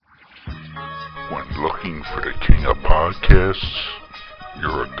When looking for the king of podcasts,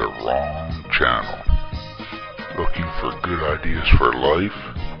 you're at the wrong channel. Looking for good ideas for life?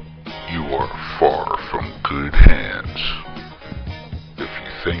 You are far from good hands. If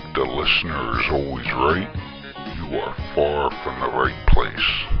you think the listener is always right, you are far from the right place.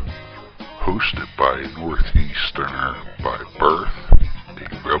 Hosted by a Northeasterner by birth, a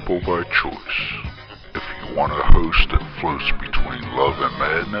rebel by choice. If you want a host that floats between love and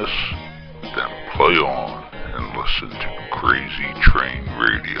madness, then play on and listen to Crazy Train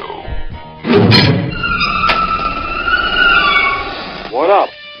Radio. What up?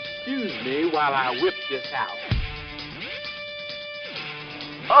 Excuse me while I whip this out.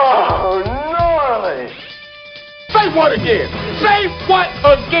 Oh, gnarly! Say what again? Say what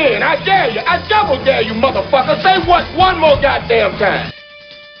again? I dare you. I double dare you, motherfucker. Say what one more goddamn time.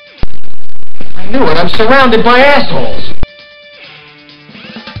 I knew it. I'm surrounded by assholes.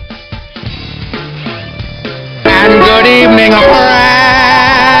 And good evening,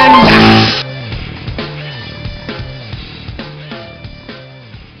 friends.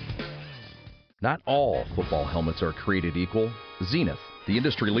 Not all football helmets are created equal. Zenith, the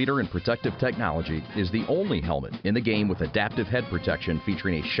industry leader in protective technology, is the only helmet in the game with adaptive head protection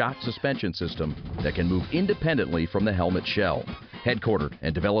featuring a shock suspension system that can move independently from the helmet shell. Headquartered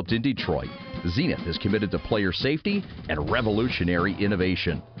and developed in Detroit, Zenith is committed to player safety and revolutionary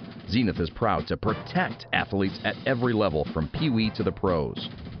innovation. Zenith is proud to protect athletes at every level from Pee-wee to the pros.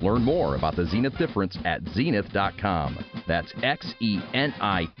 Learn more about the Zenith difference at zenith.com. That's Xenith.com.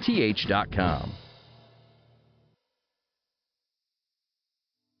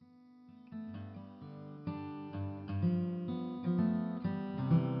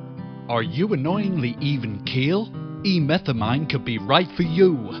 Are you annoyingly even keel? E-methamine could be right for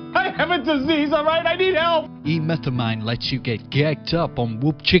you. I have a disease, alright? I need help. E-methamine lets you get gagged up on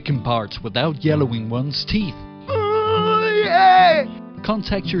whoop chicken parts without yellowing one's teeth. Yeah.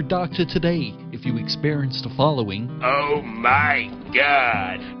 Contact your doctor today if you experience the following: Oh my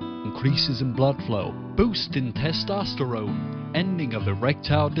God. increases in blood flow, boost in testosterone, ending of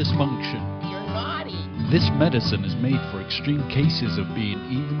erectile dysfunction. You're naughty. This medicine is made for extreme cases of being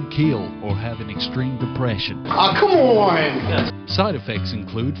even keel or having extreme depression. Oh, come on. Side effects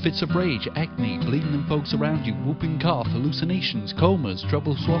include fits of rage, acne, bleeding in folks around you, whooping cough, hallucinations, comas,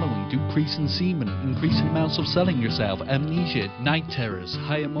 trouble swallowing, decrease in semen, increase in amounts of selling yourself, amnesia, night terrors,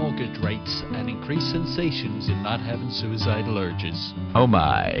 higher mortgage rates, and increased sensations in not having suicidal urges. Oh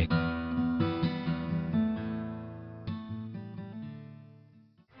my.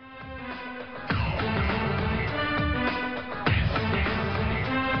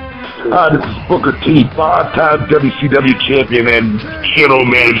 This is Booker T, five-time WCW champion and general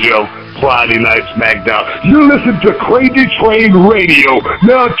manager of Friday Night SmackDown. You listen to Crazy Train Radio.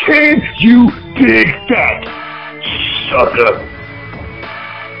 Now, can you dig that, sucker?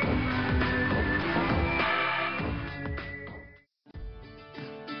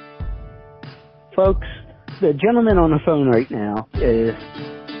 Folks, the gentleman on the phone right now is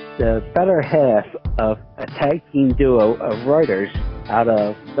the better half of a tag team duo of writers out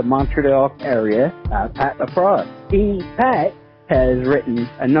of the Montreal area, Pat LaFrog. Pat has written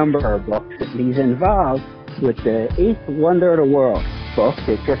a number of books, and he's involved with the Eighth Wonder of the World book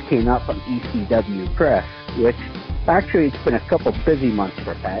that just came out from ECW Press, which actually it's been a couple busy months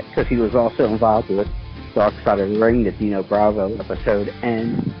for Pat, because he was also involved with Dark Side of the Ring, the Dino Bravo episode,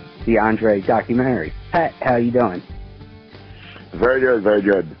 and the Andre documentary. Pat, how you doing? Very good, very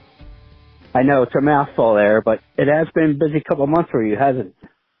good. I know it's a mouthful there, but it has been a busy couple months for you, hasn't it?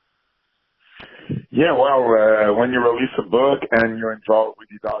 Yeah, well, when you release a book and you're involved with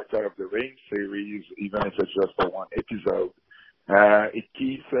the Dark Side of the Ring series, even if it's just for one episode, it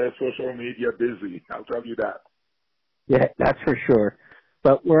keeps social media busy. I'll tell you that. Yeah, that's for sure.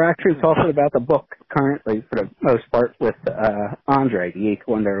 But we're actually talking about the book currently, for the most part, with Andre, the Eighth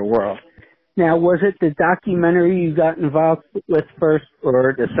Wonder of the World. Now, was it the documentary you got involved with first,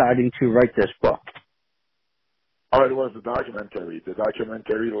 or deciding to write this book? Oh, it was the documentary. The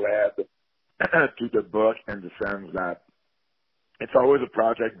documentary led to the book in the sense that it's always a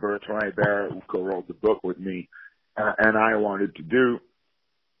project Bertrand Hébert, who co-wrote the book with me, and I wanted to do,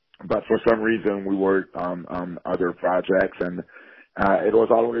 but for some reason we worked on other projects, and it was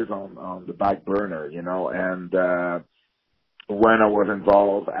always on the back burner, you know, and when I was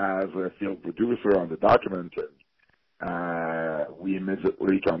involved as a field producer on the documentary, we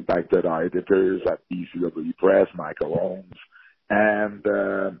immediately contacted our editors at ECW Press, Michael Holmes, and,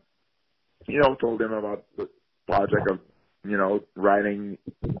 told them about the project of, writing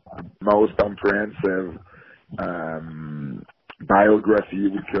most comprehensive biography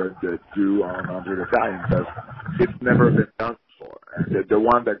we could do on Andre the Giant, because it's never been done before. And the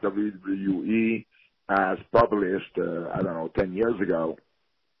one that WWE has published, 10 years ago,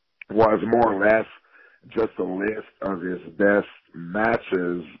 was more or less just a list of his best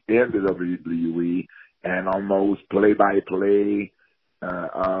matches in the WWE and almost play-by-play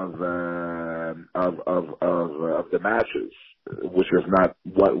of the matches, which was not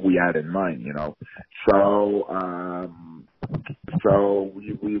what we had in mind, you know. So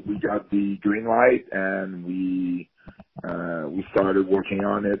we got the green light, and we started working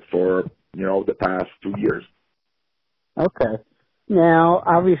on it for, you know, the past 2 years. Okay. Now,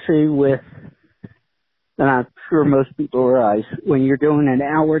 obviously, and I'm sure most people realize, when you're doing an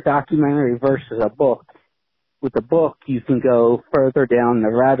hour documentary versus a book, with a book, you can go further down the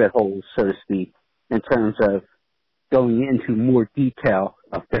rabbit hole, so to speak, in terms of going into more detail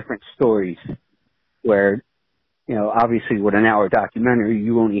of different stories, where, you know, obviously with an hour documentary,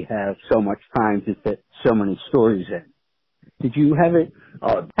 you only have so much time to fit so many stories in. Did you have a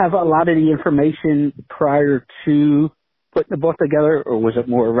lot of the information prior to putting the book together, or was it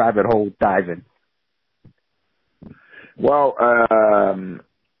more rabbit hole diving? Well,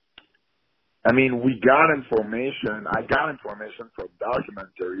 I mean, we got information. I got information from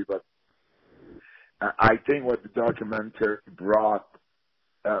documentary, but I think what the documentary brought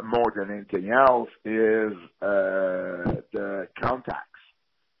more than anything else is the contacts,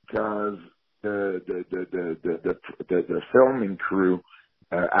 because the filming crew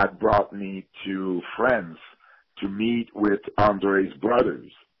had brought me to France to meet with Andre's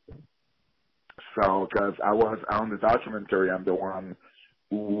brothers. So, because I was on the documentary, I'm the one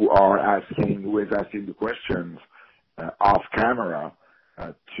who is asking the questions off camera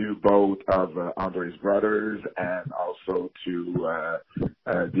to both of Andre's brothers and also to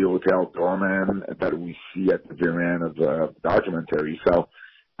the hotel doorman that we see at the very end of the documentary. So,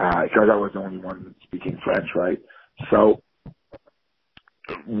 because I was the only one speaking French, right? So,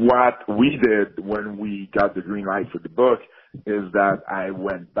 what we did when we got the green light for the book is that I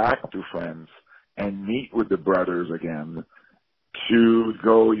went back to France and meet with the brothers again to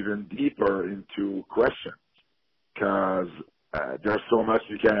go even deeper into questions, because there's so much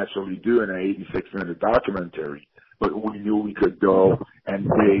you can actually do in an 86-minute documentary, but we knew we could go and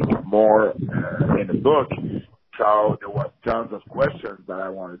dig more in the book. So there was tons of questions that I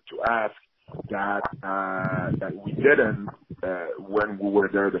wanted to ask that we didn't when we were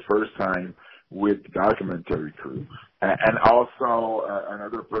there the first time with the documentary crew. And also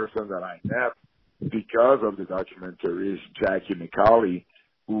another person that I met because of the documentary is Jackie McCauley,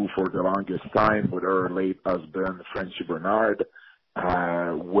 who for the longest time with her late husband, Frenchy Bernard,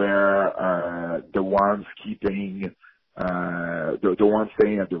 were the ones keeping, the ones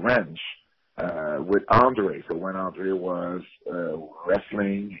staying at the ranch with Andre. So when Andre was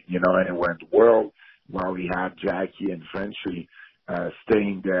wrestling, you know, and it went world, while we had Jackie and Frenchy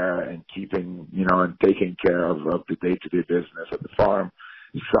staying there and keeping, you know, and taking care of the day-to-day business at the farm.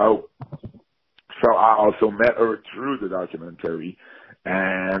 So I also met her through the documentary,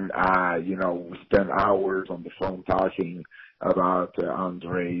 and, you know, we spent hours on the phone talking about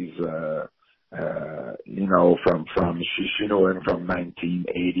Andre's, you know, from she knew him from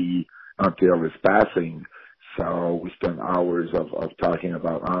 1980 until his passing. So we spent hours of talking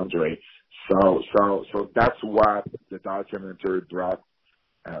about Andre. So that's what the documentary brought,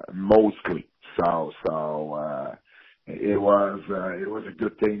 mostly. So it was a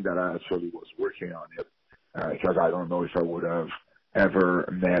good thing that I actually was working on it, because I don't know if I would have ever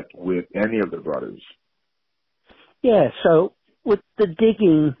met with any of the brothers. Yeah, so with the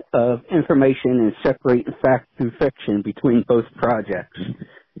digging of information and separating fact and fiction between both projects,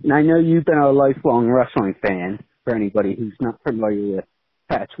 and I know you've been a lifelong wrestling fan, for anybody who's not familiar with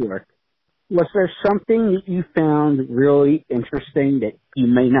Pat's work, was there something that you found really interesting that you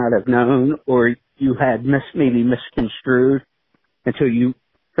may not have known, or you had maybe misconstrued until you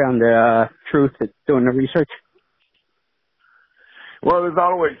found the truth at doing the research? Well, there's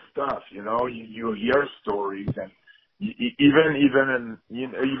always stuff, you know. You hear stories, and even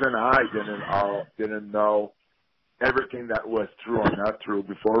I didn't know everything that was true or not true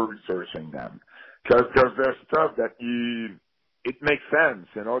before researching them, because there's stuff that it makes sense,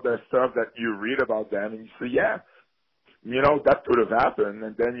 you know. There's stuff that you read about them and you say, yeah, you know, that could have happened,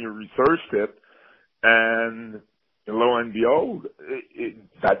 and then you researched it, and lo and behold,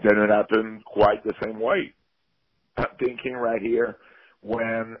 that didn't happen quite the same way. I'm thinking right here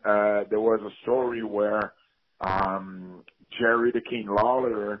when there was a story where Jerry the King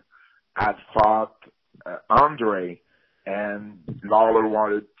Lawler had fought Andre and Lawler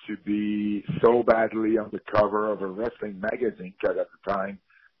wanted to be so badly on the cover of a wrestling magazine because at the time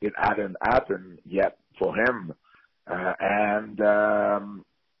it hadn't happened yet for him.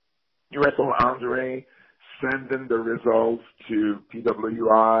 He wrestled Andre, sending the results to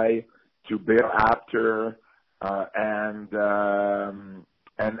PWI, to Bill Apter, and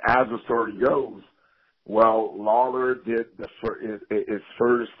as the story goes, well, Lawler did his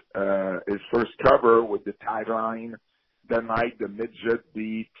first cover with the tagline, "The night the midget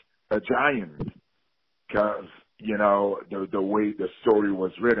beat a giant," because the way the story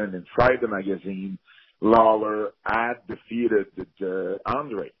was written inside the magazine, Lawler had defeated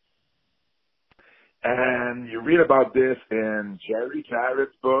Andre. And you read about this in Jerry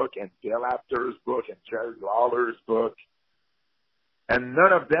Jarrett's book and Bill Apter's book and Jerry Lawler's book, and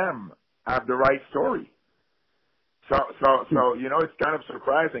none of them have the right story. So it's kind of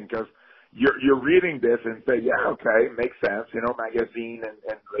surprising because you're reading this and say, yeah, okay, makes sense. Magazine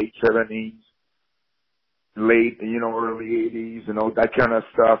and late 70s, late, early 80s, that kind of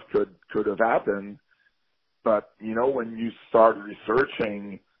stuff could have happened. But, when you start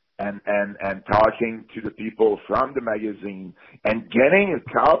researching and talking to the people from the magazine and getting a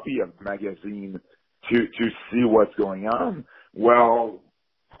copy of the magazine to see what's going on, well,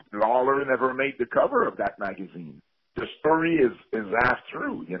 Lawler never made the cover of that magazine. The story is half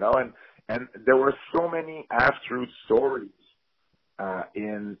true, and there were so many half true stories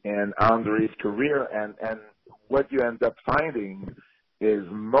in Andre's career, and what you end up finding is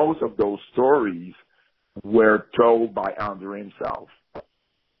most of those stories were told by Andre himself.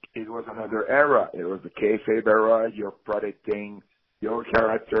 It was another era. It was the kayfabe era. You're protecting your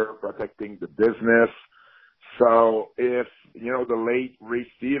character, protecting the business. So if, the late Ray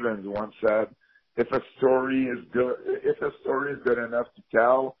Stevens once said, if a story is good enough to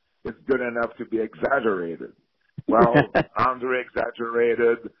tell, it's good enough to be exaggerated. Well, Andre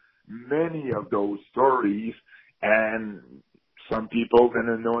exaggerated many of those stories, and some people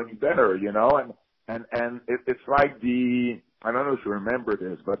didn't know any better, and it's like I don't know if you remember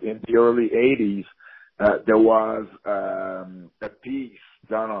this, but in the early 80s, there was a piece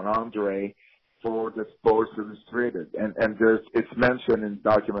done on Andre for the Sports Illustrated, and it's mentioned in the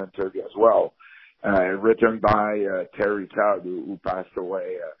documentary as well, written by Terry Todd, who passed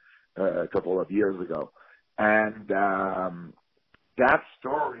away a couple of years ago. And that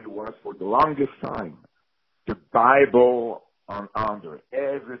story was, for the longest time, the Bible on Andre.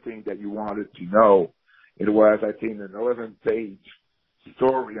 Everything that you wanted to know, it was, I think, an 11-page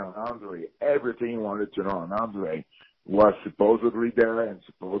story on Andre. Everything you wanted to know on Andre was supposedly there and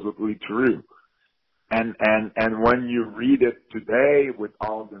supposedly true. And when you read it today with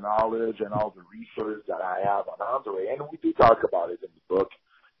all the knowledge and all the research that I have on Andre, and we do talk about it in the book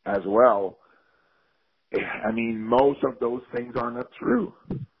as well, I mean, most of those things are not true.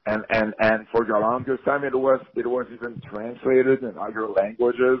 And for the longest time, it was even translated in other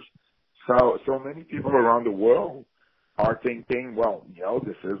languages. So many people around the world are thinking, well,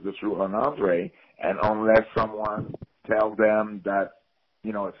 this is the truth on Andre, and unless someone tells them that,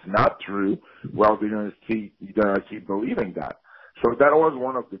 it's not true, well, they're going to keep believing that. So that was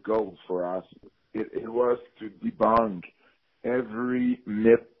one of the goals for us. It was to debunk every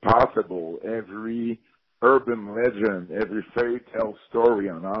myth possible, every urban legend, every fairy tale story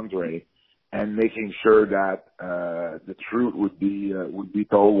on Andre, and making sure that the truth would be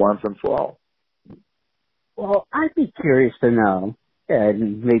told once and for all. Well, I'd be curious to know,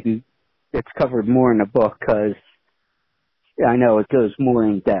 and maybe it's covered more in the book because I know it goes more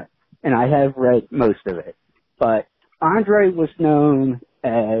in depth, and I have read most of it. But Andre was known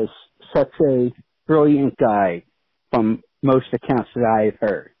as such a brilliant guy from most accounts that I've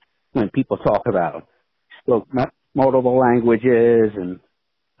heard when people talk about him. Spoke multiple languages and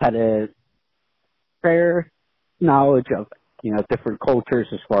had a fair knowledge of, different cultures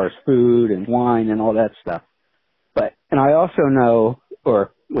as far as food and wine and all that stuff. And I also know,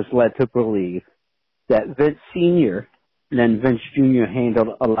 or was led to believe, that Vince Sr. and then Vince Jr.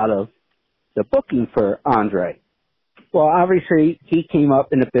 handled a lot of the booking for Andre. Well, obviously, he came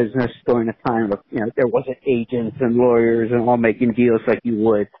up in the business during a time of, there wasn't agents and lawyers and all making deals like you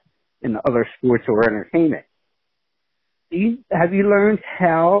would in the other sports or entertainment. Have you learned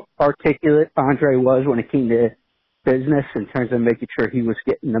how articulate Andre was when it came to business in terms of making sure he was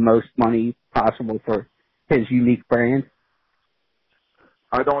getting the most money possible for his unique brand?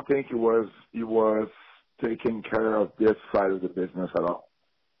 I don't think he was taking care of this side of the business at all.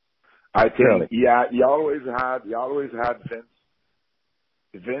 I think, he always had Vince.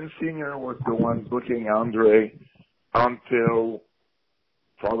 Vince Sr. was the one booking Andre until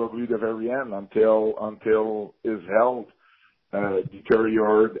probably the very end until his health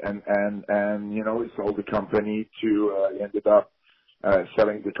deteriorated and you know, he sold the company to he ended up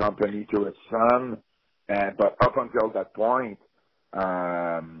selling the company to his son, but up until that point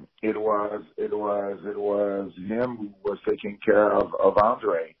it was him who was taking care of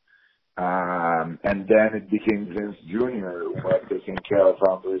Andre. And then it became Vince Jr. who was taking care of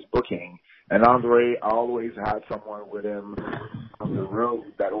Andre's booking. And Andre always had someone with him on the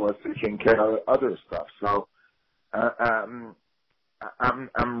road that was taking care of other stuff. So I'm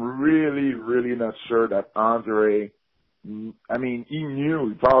really not sure that Andre, I mean, he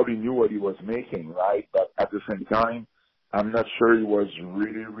probably knew what he was making, right? But at the same time, I'm not sure he was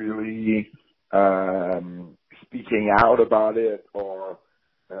really speaking out about it or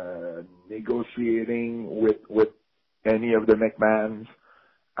negotiating with any of the McMahons.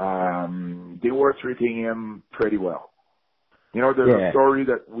 They were treating him pretty well. You know, there's a story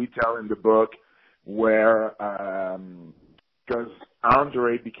that we tell in the book where, because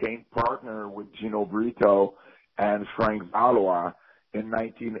Andre became partner with Gino Brito and Frank Valois in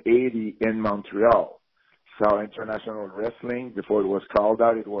 1980 in Montreal. So International Wrestling, before it was called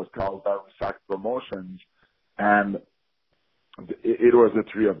that, it was called Darvisac Promotions, and it was the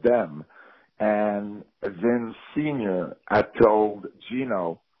three of them. And Vince Sr. had told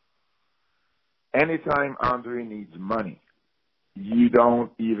Gino, anytime Andre needs money, you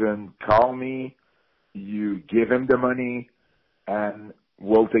don't even call me, you give him the money, and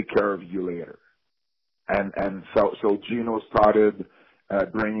we'll take care of you later. And so Gino started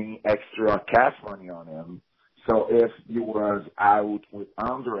bringing extra cash money on him. So if he was out with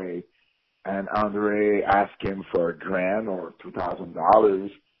Andre, and Andre asked him for $1,000 or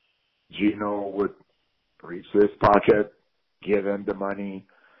 $2,000, Gino would reach his pocket, give him the money,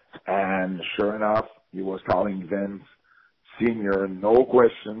 and sure enough, he was calling Vince Sr., no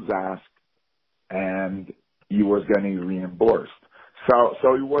questions asked, and he was getting reimbursed. So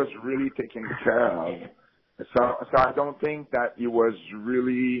he was really taken care of. So I don't think that it was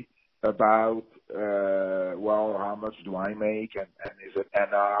really about, well, how much do I make, and is it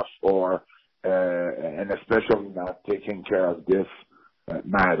enough, or and especially not taking care of this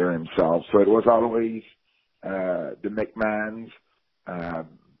matter himself. So it was always the McMahons.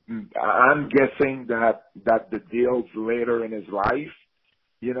 I'm guessing that the deals later in his life,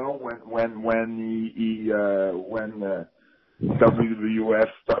 you know, when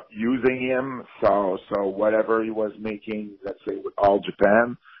WWF stopped using him, so whatever he was making, let's say with All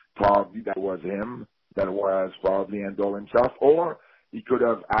Japan, probably that was him, that was probably Endel himself, or he could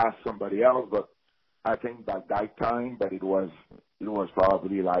have asked somebody else. But I think by that time that it was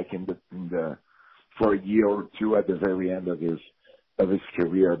probably like in the for a year or two at the very end of his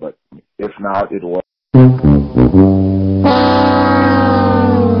career. But if not, it was.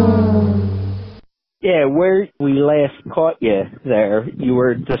 Yeah, where we last caught you there, you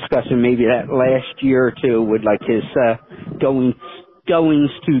were discussing maybe that last year or two with like his goings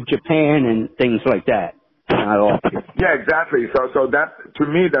to Japan and things like that. Yeah, exactly. So that, to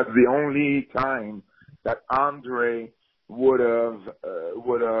me, that's the only time that Andre would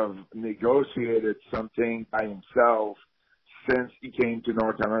have negotiated something by himself since he came to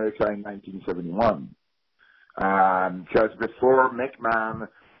North America in 1971. Because before McMahon,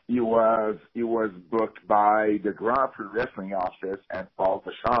 he was booked by the Grand Prix Wrestling Office and Paul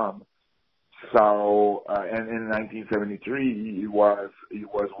Vachon. So, and in 1973, he was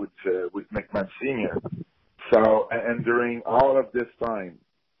with McMahon Sr. So, and during all of this time,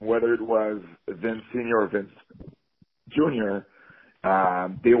 whether it was Vince Sr. or Vince Jr.,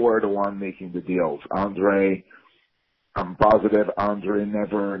 they were the one making the deals. Andre, I'm positive Andre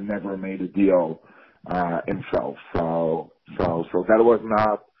never made a deal himself. So that was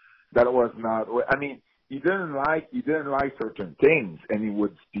not. I mean, he didn't like certain things, and he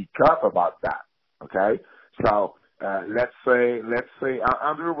would speak up about that. Okay, so let's say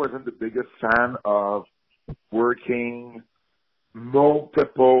Andre wasn't the biggest fan of working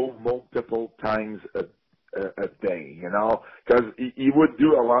multiple times a day, you know, because he would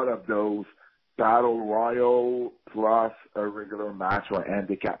do a lot of those battle royal plus a regular match or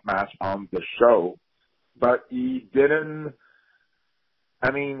handicap match on the show, but he didn't. I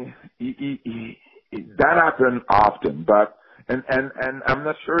mean, that happened often, but and I'm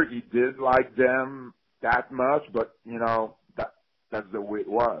not sure he did like them that much, but you know that's the way it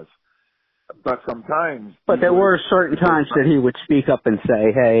was. But sometimes, but there were certain times that he would speak up and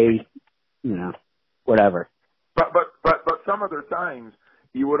say, "Hey, you know, whatever." But some other times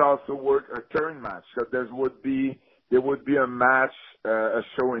he would also work a turn match. So there would be a match, a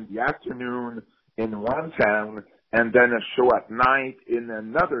show in the afternoon in one town, and then a show at night in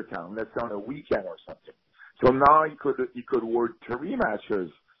another town, let's say on a weekend or something. So now he could work 3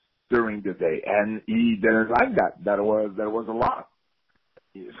 matches during the day, and he didn't like that. That was a lot.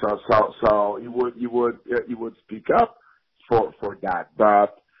 So he would speak up for that,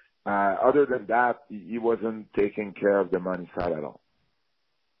 but other than that, he wasn't taking care of the money side at all.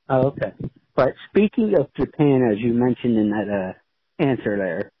 Oh, okay. But speaking of Japan, as you mentioned in that answer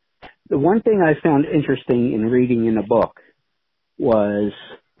there, the one thing I found interesting in reading in the book was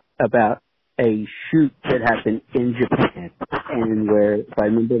about a shoot that happened in Japan, and where, if I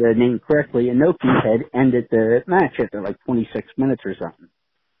remember the name correctly, Inoki had ended the match after like 26 minutes or something.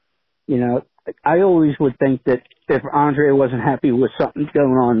 You know, I always would think that if Andre wasn't happy with something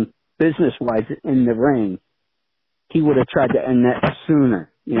going on business-wise in the ring, he would have tried to end that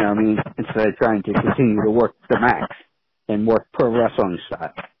sooner, you know what I mean, instead of trying to continue to work the match and work pro wrestling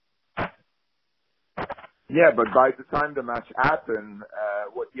style. Yeah, but by the time the match happened,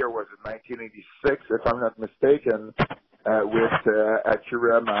 what year was it? 1986, if I'm not mistaken, with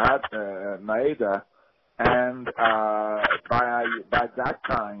Akira Maeda, and by that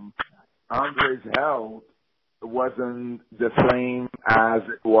time, Andre's health wasn't the same as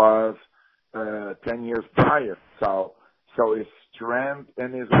it was 10 years prior. So his strength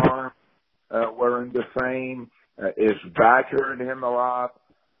and his arm weren't the same. His back hurt him a lot.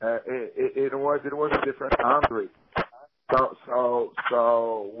 It was a different Andre.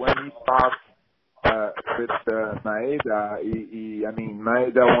 So when he talked with Maeda,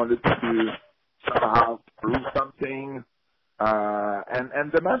 Maeda wanted to somehow prove something,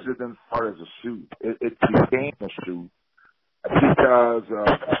 and the match didn't start as a shoot. It became a shoot because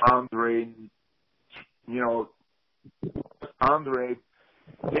Andre, Andre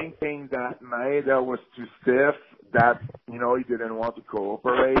thinking that Maeda was too stiff, that, he didn't want to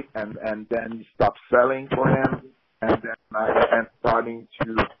cooperate, and then he stopped selling for him, and then Maeda starting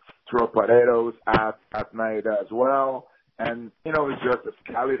to throw potatoes at Maeda as well, and, it just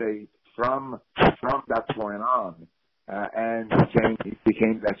escalated from that point on, and it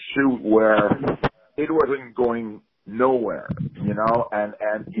became that shoot where it wasn't going nowhere,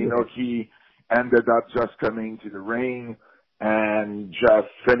 and he ended up just coming to the ring and just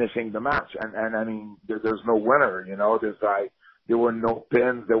finishing the match. And there's no winner, there were no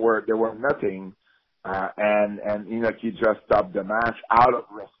pins, there were nothing. And he just stopped the match out of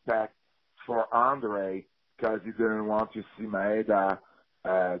respect for Andre, because he didn't want to see Maeda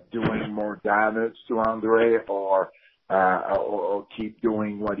doing more damage to Andre or keep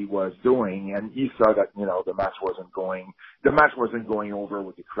doing what he was doing. And he saw that, the match wasn't going over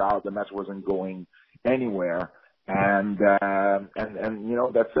with the crowd. The match wasn't going anywhere. And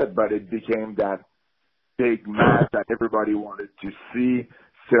that's it. But it became that big match that everybody wanted to see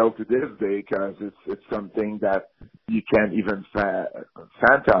still to this day, because it's something that you can't even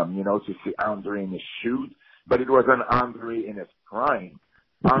fathom, to see Andre in his shoot. But it was an Andre in his prime.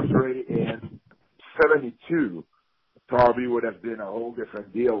 Andre in 72 probably would have been a whole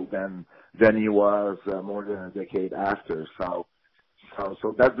different deal than he was more than a decade after. So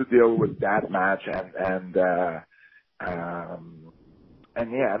that's the deal with that match, and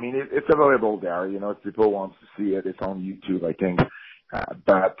yeah, it's available there. If people want to see it, it's on YouTube, I think.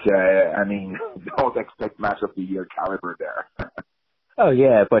 But don't expect match of the year caliber there. Oh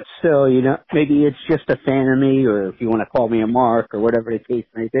yeah, but still, maybe it's just a fan of me, or if you want to call me a mark, or whatever the case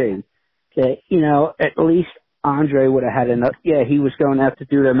may be. That, at least Andre would have had enough. Yeah, he was going to have to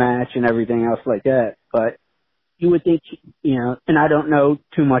do the match and everything else like that, but you would think, and I don't know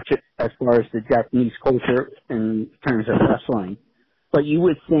too much as far as the Japanese culture in terms of wrestling, but you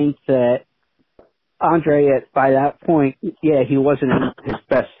would think that Andre, by that point, yeah, he wasn't in his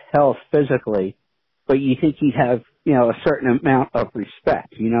best health physically, but you think he'd have, a certain amount of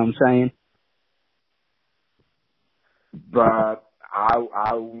respect, you know what I'm saying? But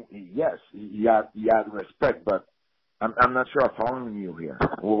yes, he had respect, but I'm not sure I'm following you here.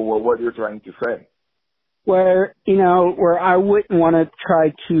 What you're trying to say? Where I wouldn't want to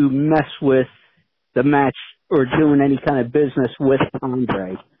try to mess with the match or doing any kind of business with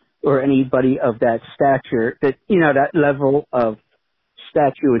Andre or anybody of that stature, that, that level of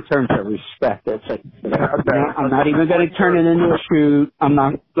stature in terms of respect. That's like, I'm not even going to turn it into a shoot.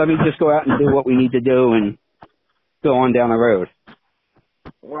 Let me just go out and do what we need to do and go on down the road.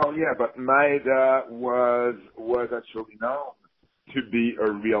 Well, yeah, but Maeda was actually known to be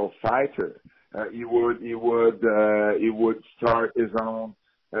a real fighter. He would start his own,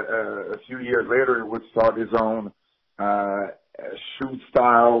 a few years later, he would start his own shoot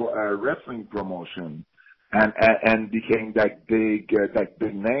style wrestling promotion. and became that big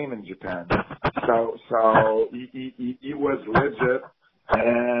name in Japan. So he was legit,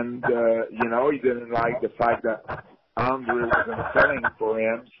 and he didn't like the fact that Andre wasn't selling for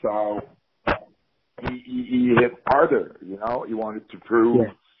him, so he hit harder. He wanted to prove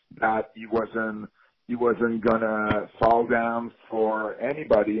that he wasn't gonna fall down for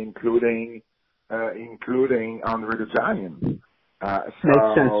anybody, including Andre the Giant.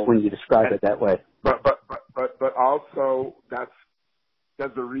 Makes sense when you describe it that way. But also that's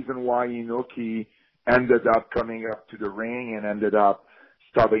the reason why Inoki ended up coming up to the ring and ended up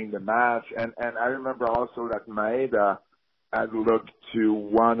stopping the match. And I remember also that Maeda had looked to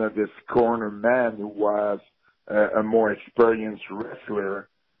one of his corner men who was a more experienced wrestler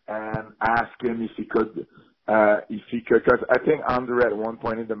and asked him if he could, because I think Andre at one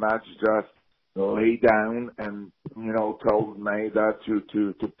point in the match just lay down and, told Maeda to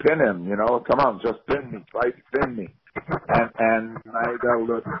pin him, come on, just pin me, try to pin me. And Maeda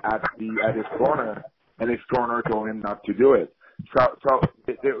looked at his corner, and his corner told him not to do it. So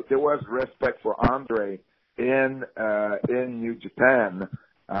there was respect for Andre in New Japan,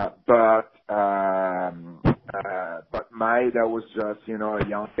 but Maeda was just, a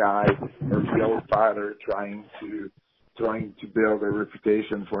young guy, a real fighter trying to build a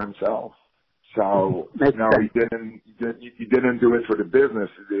reputation for himself. So, he didn't do it for the business,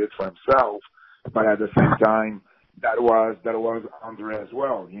 he did it for himself. But at the same time, that was Andre as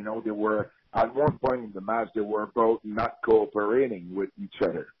well. They were, at one point in the match, they were both not cooperating with each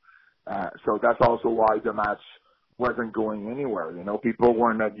other. So that's also why the match wasn't going anywhere. People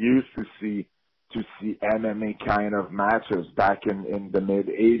were not used to see MMA kind of matches back in the mid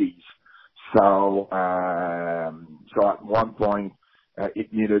 '80s. So at one point,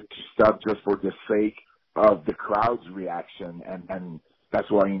 it needed to stop just for the sake of the crowd's reaction, and that's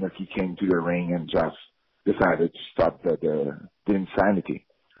why Inoki came to the ring and just decided to stop the insanity.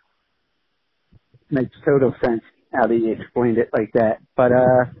 Makes total sense how you explained it like that. But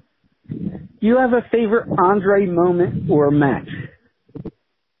do you have a favorite Andre moment or match?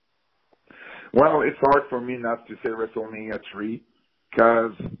 Well, it's hard for me not to say WrestleMania 3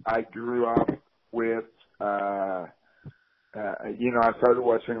 because I grew up with. I started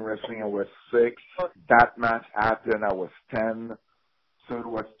watching wrestling. I was 6. That match happened. I was 10. So it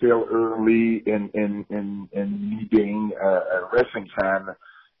was still early in me being a wrestling fan,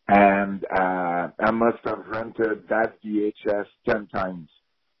 and I must have rented that VHS 10 times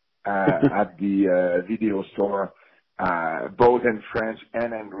at the video store, both in French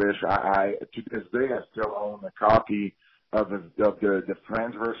and English. I to this day I still own a copy of the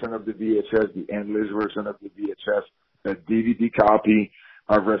French version of the VHS, the English version of the VHS, a DVD copy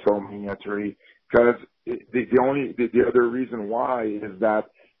of WrestleMania 3, because the other reason why is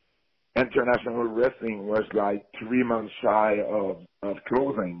that International Wrestling was like 3 months shy of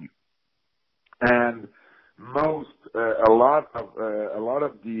closing, and a lot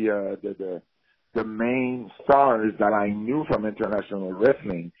of the main stars that I knew from International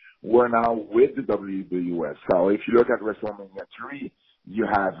Wrestling were now with the WWF. So if you look at WrestleMania 3, you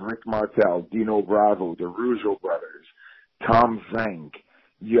have Rick Martel, Dino Bravo, the Rougeau brothers, Tom Zank.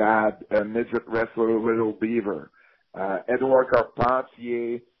 You had a midget wrestler, Little Beaver. Edouard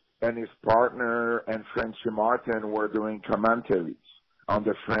Carpentier and his partner and Frenchie Martin were doing commentaries on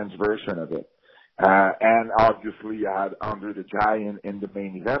the French version of it. And obviously you had Andre the Giant in the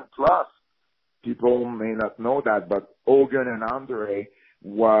main event. Plus, people may not know that, but Hogan and Andre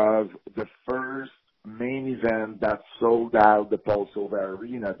was the first main event that sold out the Paul Sauveur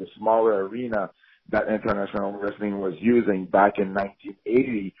Arena, the smaller arena that International Wrestling was using back in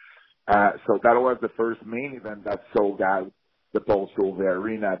 1980. So that was the first main event that sold out the Paul Sauveur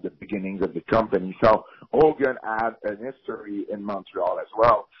Arena at the beginnings of the company. So Hogan had an history in Montreal as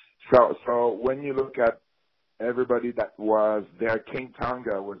well. So when you look at everybody that was there, King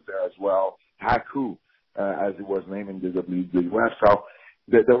Tonga was there as well, Haku, as it was named in the WWF. So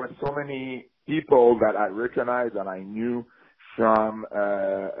there were so many people that I recognized and I knew from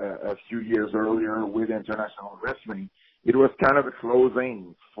a few years earlier with International Wrestling. It was kind of a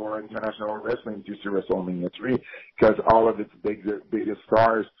closing for International Wrestling to see WrestleMania 3 because all of its biggest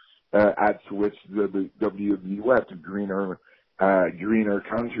stars had switched the WWF to greener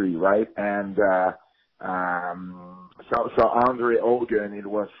country, right? And so Andre Hogan, it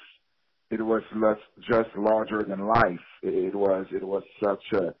was just larger than life. It was such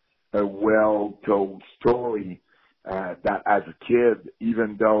a well-told story that as a kid,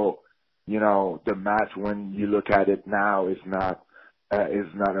 even though the match when you look at it now is not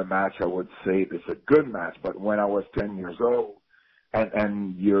a match I would say it's a good match, but when I was 10 years old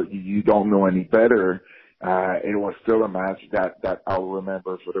and you don't know any better, it was still a match that I'll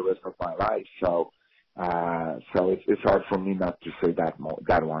remember for the rest of my life. So it's hard for me not to say that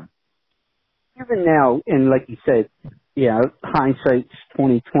one. Even now, and like you said, hindsight's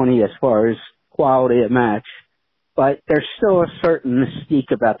 20/20 as far as quality of match, but there's still a certain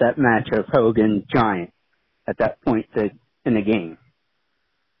mystique about that match of Hogan Giant at that point in the game.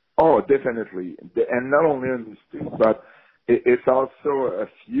 Oh, definitely, and not only in mystique, but it's also a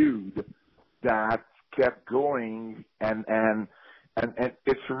feud that kept going, and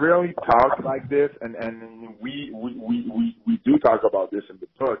it's really talked like this, and we do talk about this in the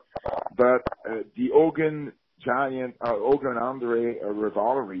book, but the Hogan Andre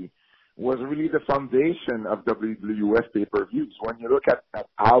rivalry was really the foundation of WWF pay-per-views. When you look at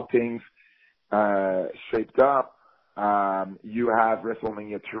how things shaped up, you have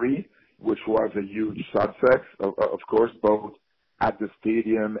WrestleMania 3, which was a huge success, of course, both at the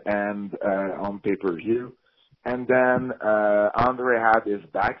stadium and on pay-per-view. And then Andre had his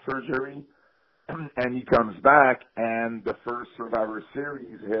back surgery, and he comes back, and the first Survivor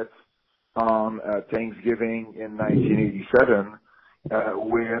Series hits on Thanksgiving in 1987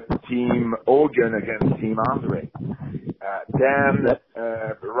 with Team Hogan against Team Andre. Then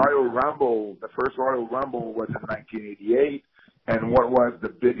Royal Rumble, the first Royal Rumble was in 1988, and what was the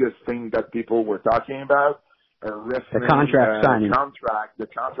biggest thing that people were talking about? Wrestling, the contract signing. The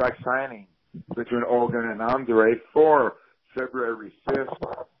contract signing between Hogan and Andre for February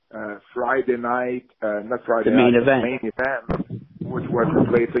 5th, Friday night, not Friday night, main event, which was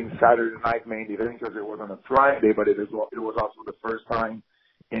replacing Saturday night main event because it was on a Friday, but it was also the first time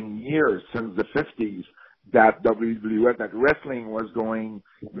in years, since the 50s, that WWF, that wrestling was going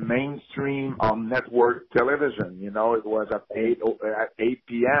mainstream on network television. You know, it was at 8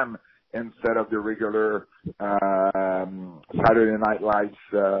 p.m. instead of the regular Saturday Night Lights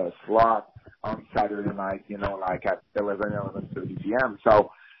slot on Saturday night, you know, like at 11:30 p.m.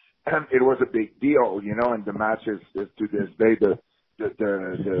 So it was a big deal, you know, and the match is to this day the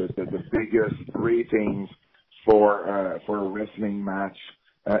biggest ratings for a wrestling match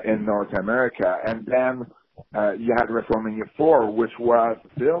in North America. And then you had WrestleMania 4, which was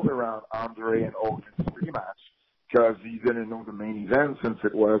built around Andre and Hogan's rematch, because he didn't know the main event since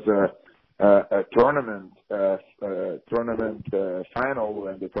it was a tournament final,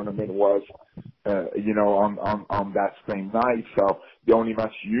 and the tournament was you know, on that same night. So the only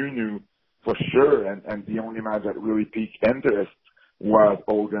match you knew for sure, and the only match that really piqued interest was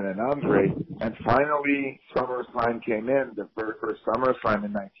Hogan and Andre. And finally, SummerSlam came in, the very first SummerSlam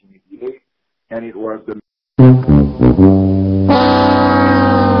in 1988, and it was the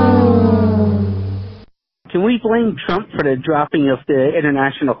Can we blame Trump for the dropping of the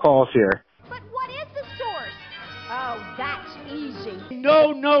international calls here? But what is the source? Oh, that's easy.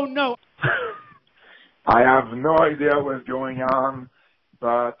 No. I have no idea what's going on,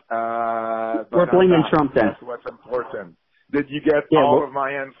 but we're blaming Trump then. That's what's important. Did you get all of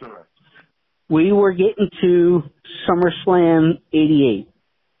my answer? We were getting to SummerSlam 88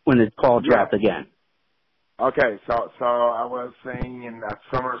 when the call dropped again. Okay, so I was saying in that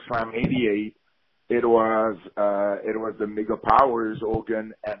SummerSlam 88, it was the Mega Powers,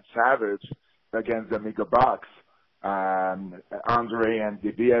 Hogan and Savage, against the Mega Bucks, Andre and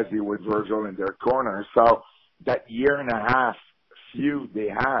DiBiase with Virgil in their corner. So that year and a half feud they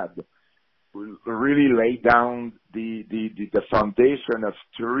had really laid down the foundation of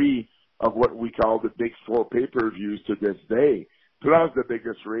three of what we call the Big Four pay-per-views to this day, plus the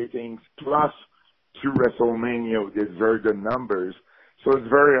biggest ratings, plus two WrestleMania with these very good numbers. So it's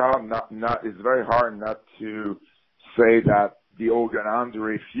very hard not to say that the Hogan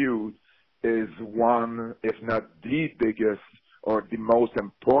Andre feud is one, if not the biggest or the most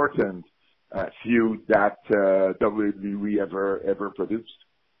important feud that WWE ever produced.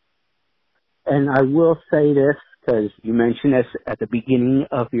 And I will say this, because you mentioned this at the beginning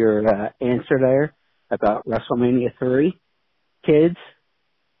of your answer there about WrestleMania 3. Kids,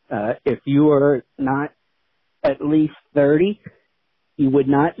 if you are not at least 30, you would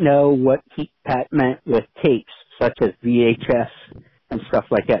not know what Pat meant with tapes, such as VHS and stuff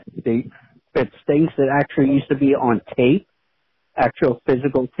like that. It's things that actually used to be on tape, actual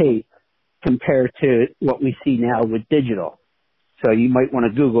physical tape, compared to what we see now with digital. So you might want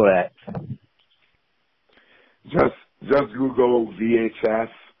to Google that. Just Google VHS,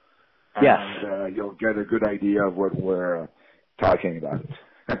 and yes. You'll get a good idea of what we're talking about.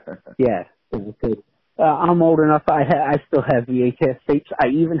 Yeah. I'm old enough. I still have VHS tapes. I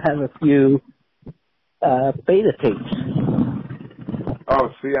even have a few beta tapes. Oh,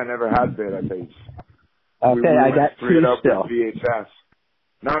 see, I never had beta tapes. Okay, I got two up still. With VHS.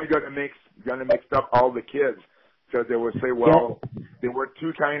 Now you got to gonna mix up all the kids. So they would say, well, there were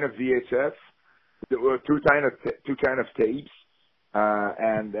two kind of VHS, there were two kind of tapes,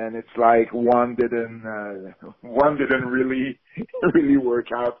 and it's like one didn't really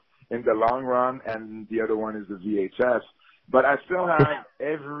work out in the long run, and the other one is the VHS. But I still have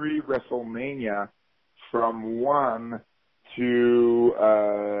every WrestleMania from 1 to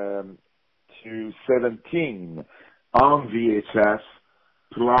 17 on VHS,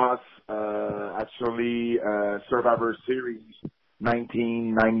 plus actually Survivor Series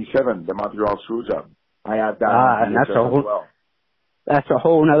 1997, the Montreal Screwjob. I had that on VHS as well. That's a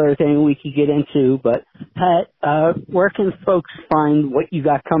whole other thing we could get into, but Pat, where can folks find what you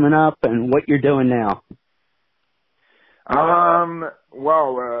got coming up and what you're doing now?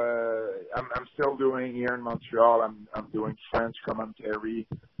 Well, I'm still doing here in Montreal. I'm doing French commentary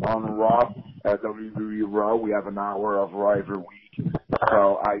on Raw, WWE Raw. We have an hour of Raw every week,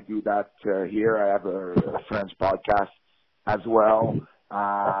 so I do that here. I have a French podcast as well.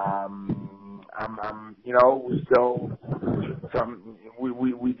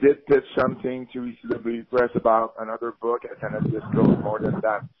 We did pitch something to ECW Press about another book. I cannot disclose more than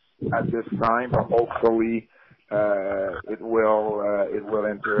that at this time, but hopefully it will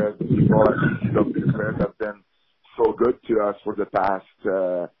interest people at ECW Press have been so good to us for the past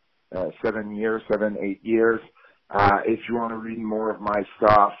 8 years. If you want to read more of my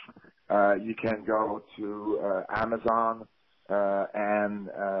stuff, you can go to Amazon and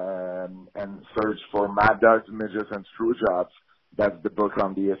search for Mad Dogs, Midgets, and Screwjobs. That's the book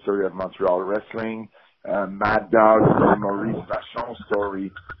on the history of Montreal wrestling. Mad Dogs, the Maurice Vachon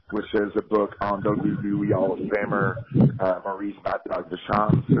story, which is a book on WWE Hall of Famer Maurice Mad Dog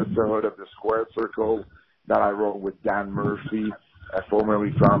Vachon, Sisterhood of the Square Circle, that I wrote with Dan Murphy,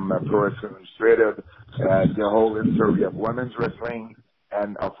 formerly from Pro Wrestling Illustrated, the whole history of women's wrestling,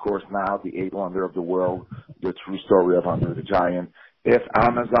 and of course now the 8th Wonder of the World, the true story of Andre the Giant. If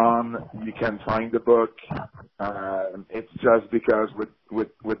Amazon, you can find the book. It's just because with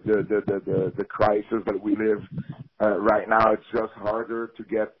the crisis that we live right now, it's just harder to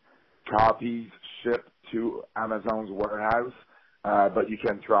get copies shipped to Amazon's warehouse. But you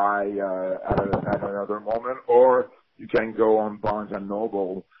can try at another moment, or you can go on Barnes and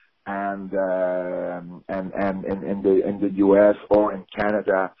Noble and in the US or in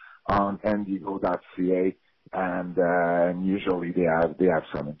Canada on Indigo.ca. And usually they have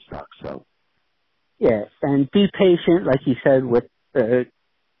some in stock. So yeah, and be patient, like you said, with the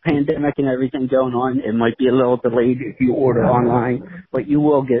pandemic and everything going on. It might be a little delayed if you order online, but you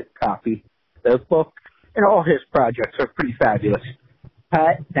will get a copy. The book and all his projects are pretty fabulous.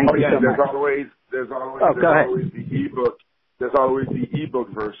 Pat, thank you so much. There's always the ebook. There's always the ebook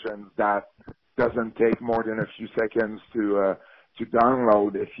version that doesn't take more than a few seconds to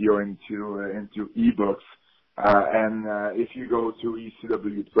download if you're into ebooks. And if you go to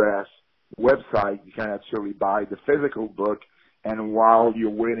ECW Press website, you can actually buy the physical book, and while you're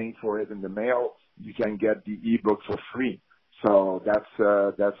waiting for it in the mail, you can get the ebook for free. So that's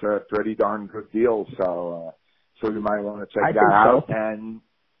a pretty darn good deal. So you might want to check that out. So.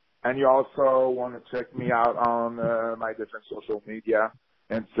 And you also want to check me out on my different social media,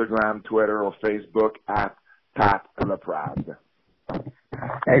 Instagram, Twitter, or Facebook at Pat LaPrade.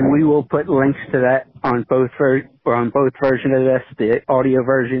 And we will put links to that on both versions of this, the audio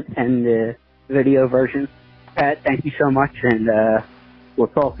version and the video version. Pat, thank you so much, and we'll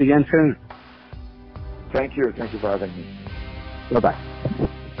talk again soon. Thank you. Thank you for having me. Bye-bye.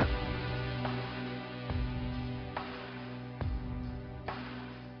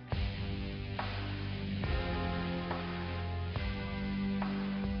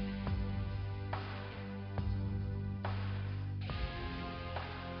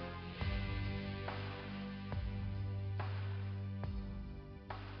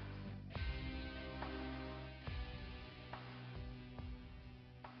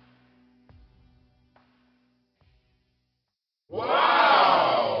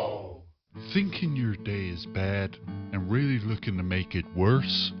 Thinking your day is bad and really looking to make it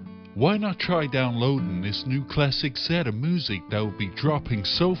worse? Why not try downloading this new classic set of music that will be dropping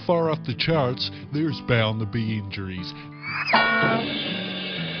so far off the charts there's bound to be injuries.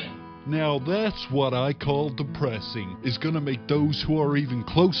 Now that's what I call depressing. It's gonna make those who are even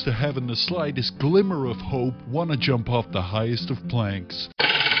close to having the slightest glimmer of hope wanna jump off the highest of planks.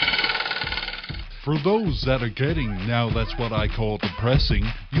 For those that are getting Now That's What I Call Depressing,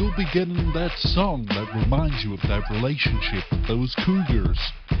 you'll be getting that song that reminds you of that relationship with those cougars,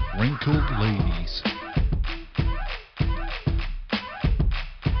 Wrinkled Ladies.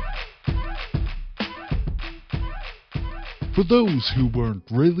 For those who weren't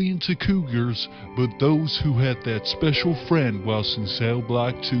really into cougars, but those who had that special friend whilst in cell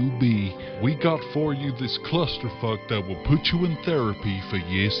block 2B, we got for you this clusterfuck that will put you in therapy for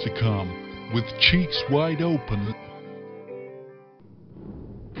years to come. With cheeks wide open.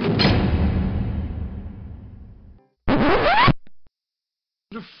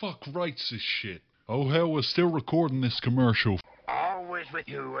 Who the fuck writes this shit? Oh hell, we're still recording this commercial. Always with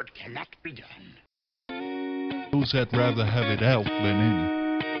you, it cannot be done. Those that'd rather have it out than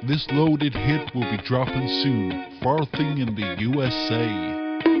in. This loaded hit will be dropping soon, farthing in the USA.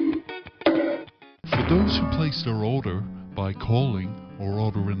 For those who place their order by calling or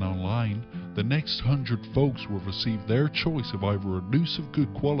ordering online, the next 100 folks will receive their choice of either a noose of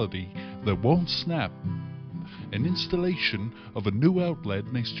good quality that won't snap, an installation of a new outlet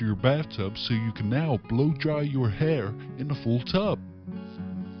next to your bathtub so you can now blow dry your hair in a full tub.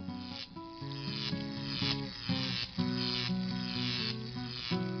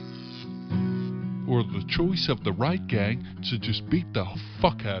 Or the choice of the right gang to just beat the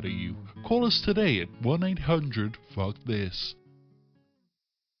fuck out of you. Call us today at 1-800-FUCK-THIS.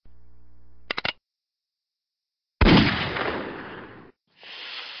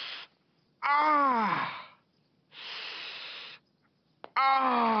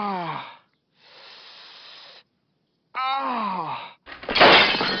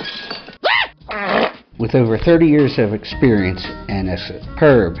 With over 30 years of experience and a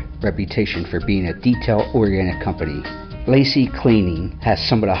superb reputation for being a detail-oriented company, Lacey Cleaning has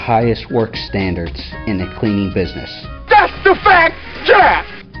some of the highest work standards in the cleaning business. That's the fact, Jack!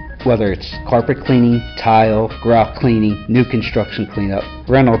 Whether it's carpet cleaning, tile, grout cleaning, new construction cleanup,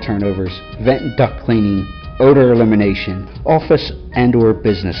 rental turnovers, vent and duct cleaning, odor elimination, office and or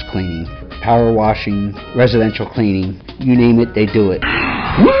business cleaning, power washing, residential cleaning, you name it, they do it.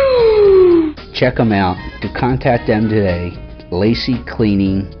 Check them out. To contact them today,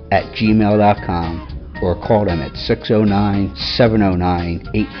 LaceyCleaning@gmail.com or call them at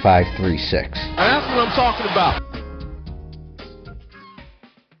 609-709-8536. That's what I'm talking about.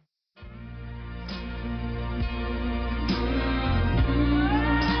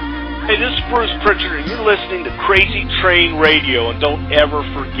 Hey, this is Bruce Pritchard, and you're listening to Crazy Train Radio, and don't ever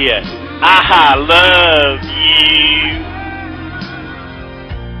forget, I love